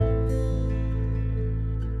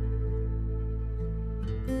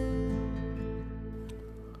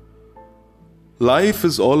Life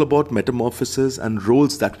is all about metamorphoses and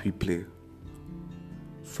roles that we play.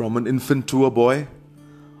 From an infant to a boy,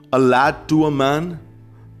 a lad to a man,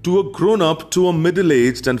 to a grown-up to a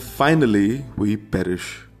middle-aged, and finally we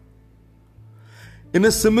perish. In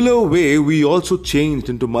a similar way, we also changed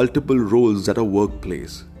into multiple roles at our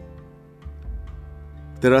workplace.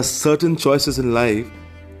 There are certain choices in life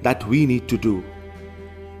that we need to do.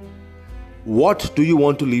 What do you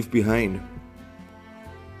want to leave behind?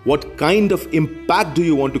 What kind of impact do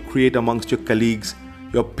you want to create amongst your colleagues,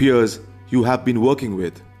 your peers you have been working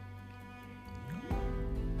with?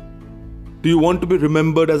 Do you want to be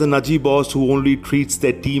remembered as a nudgy boss who only treats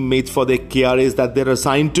their teammates for their KRAs that they're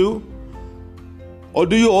assigned to? Or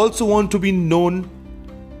do you also want to be known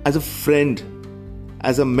as a friend,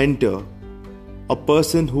 as a mentor, a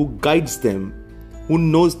person who guides them, who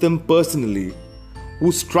knows them personally,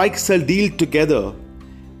 who strikes a deal together,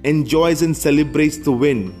 enjoys and celebrates the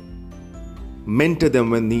win, mentor them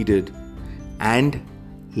when needed, and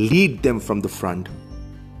lead them from the front?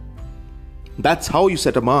 That's how you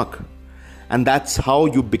set a mark. And that's how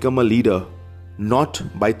you become a leader, not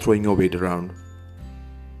by throwing your weight around.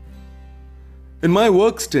 In my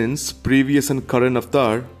work stints, previous and current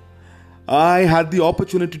Avtar, I had the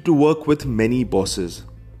opportunity to work with many bosses.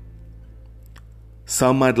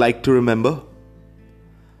 Some I'd like to remember,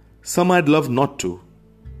 some I'd love not to,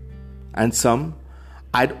 and some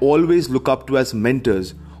I'd always look up to as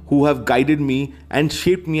mentors who have guided me and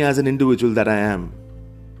shaped me as an individual that I am.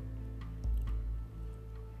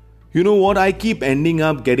 You know what? I keep ending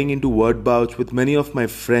up getting into word bouts with many of my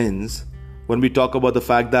friends when we talk about the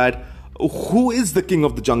fact that who is the king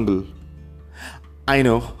of the jungle? I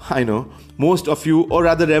know. Most of you, or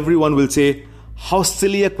rather everyone, will say, how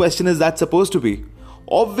silly a question is that supposed to be?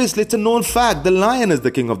 Obviously, it's a known fact. The lion is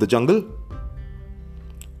the king of the jungle.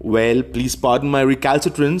 Well, please pardon my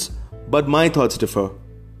recalcitrance, but my thoughts differ.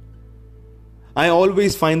 I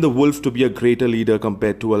always find the wolf to be a greater leader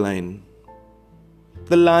compared to a lion.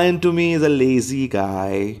 The lion to me is a lazy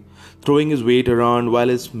guy, throwing his weight around while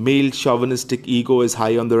his male chauvinistic ego is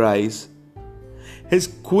high on the rise. His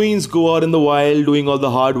queens go out in the wild doing all the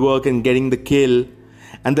hard work and getting the kill,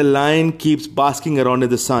 and the lion keeps basking around in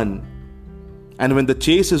the sun. And when the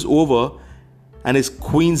chase is over and his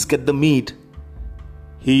queens get the meat,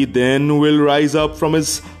 he then will rise up from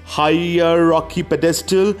his higher rocky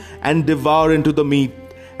pedestal and devour into the meat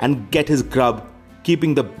and get his grub,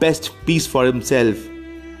 keeping the best piece for himself,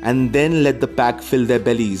 and then let the pack fill their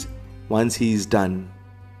bellies once he is done.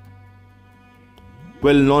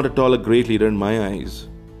 Well, not at all a great leader in my eyes.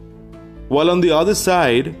 While on the other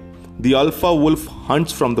side, the alpha wolf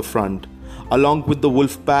hunts from the front, along with the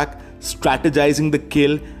wolf pack, strategizing the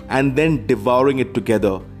kill and then devouring it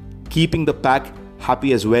together, keeping the pack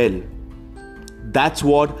happy as well. That's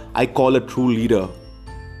what I call a true leader.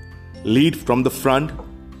 Lead from the front,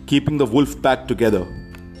 keeping the wolf pack together.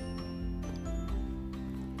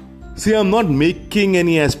 See, I'm not making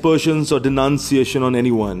any aspersions or denunciation on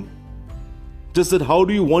anyone. Just that how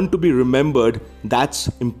do you want to be remembered, that's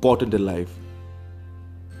important in life.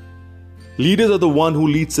 Leaders are the one who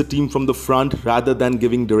leads the team from the front rather than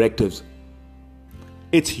giving directives.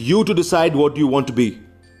 It's you to decide what you want to be.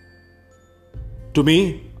 To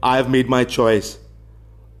me, I have made my choice.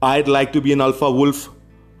 I'd like to be an alpha wolf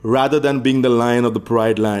rather than being the lion of the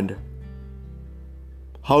pride land.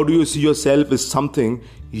 How do you see yourself is something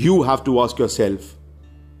you have to ask yourself.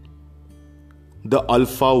 The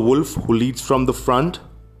alpha wolf who leads from the front,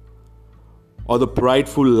 or the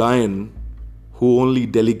prideful lion who only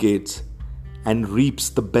delegates and reaps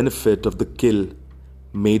the benefit of the kill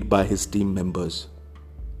made by his team members?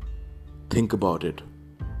 Think about it.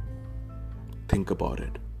 Think about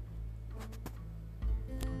it.